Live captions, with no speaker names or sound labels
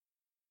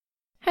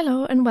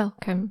Hello and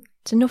welcome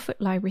to Norfolk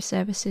Library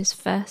Service's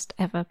first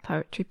ever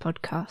poetry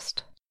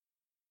podcast.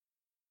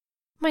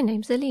 My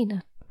name's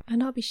Alina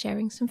and I'll be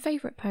sharing some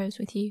favourite poems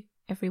with you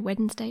every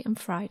Wednesday and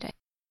Friday.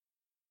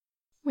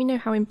 We know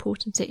how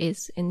important it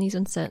is in these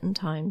uncertain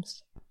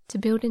times to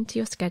build into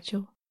your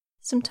schedule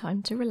some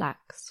time to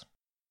relax.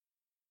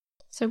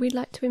 So we'd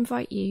like to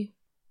invite you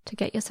to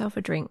get yourself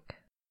a drink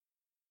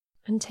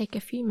and take a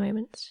few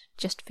moments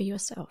just for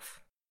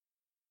yourself.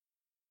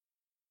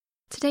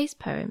 Today's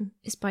poem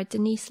is by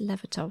Denise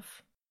Levertov.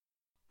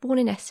 Born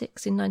in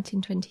Essex in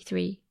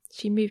 1923,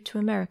 she moved to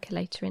America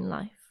later in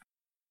life,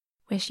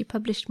 where she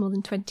published more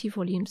than 20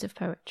 volumes of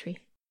poetry.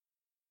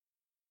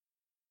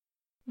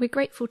 We're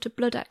grateful to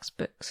Blood Axe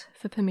Books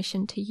for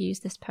permission to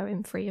use this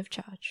poem free of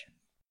charge.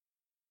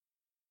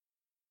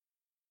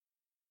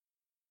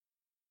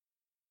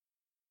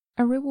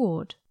 A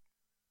Reward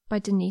by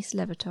Denise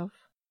Levertov.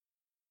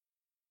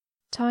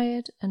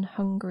 Tired and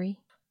hungry,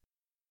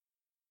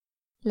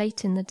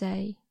 late in the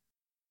day,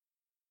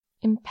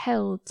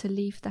 impelled to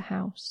leave the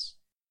house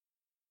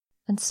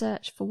and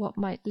search for what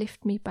might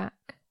lift me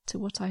back to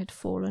what I had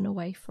fallen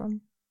away from,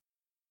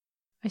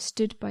 I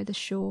stood by the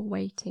shore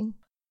waiting.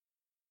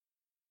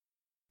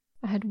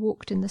 I had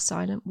walked in the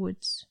silent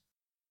woods.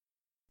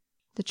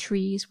 The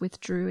trees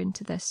withdrew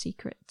into their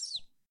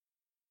secrets.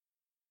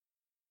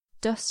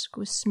 Dusk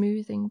was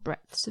smoothing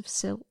breadths of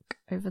silk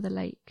over the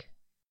lake,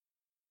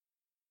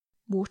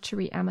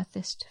 watery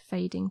amethyst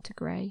fading to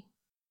grey.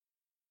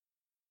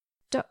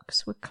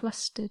 Ducks were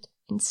clustered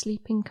in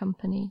sleeping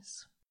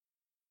companies,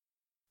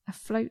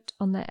 afloat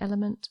on their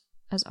element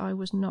as I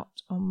was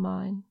not on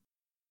mine.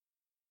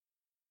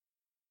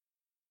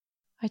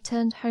 I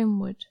turned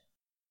homeward,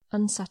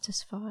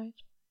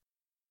 unsatisfied.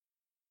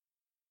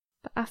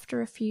 But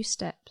after a few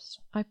steps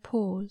I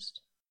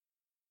paused,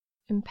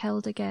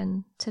 impelled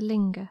again to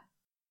linger,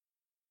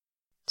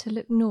 to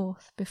look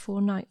north before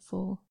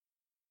nightfall.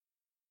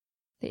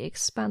 The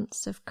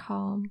expanse of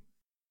calm,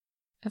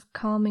 of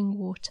calming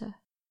water,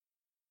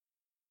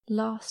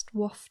 last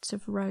wafts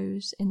of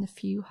rose in the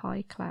few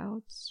high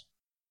clouds,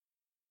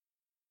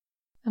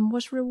 and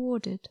was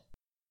rewarded.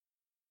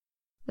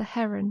 The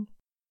heron,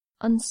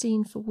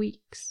 unseen for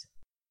weeks,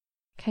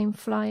 came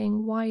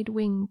flying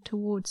wide-winged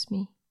towards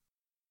me,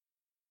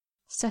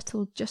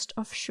 settled just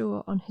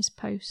offshore on his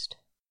post,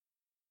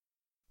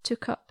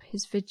 took up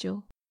his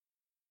vigil.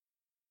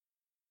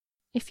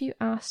 If you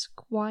ask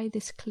why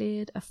this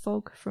cleared a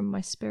fog from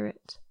my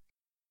spirit,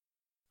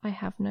 I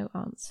have no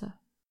answer.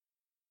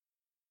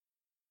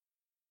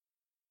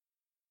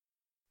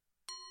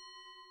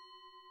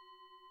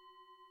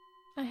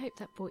 I hope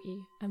that brought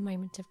you a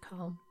moment of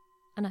calm,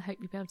 and I hope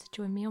you'll be able to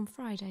join me on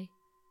Friday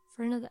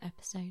for another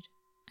episode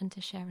and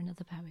to share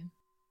another poem.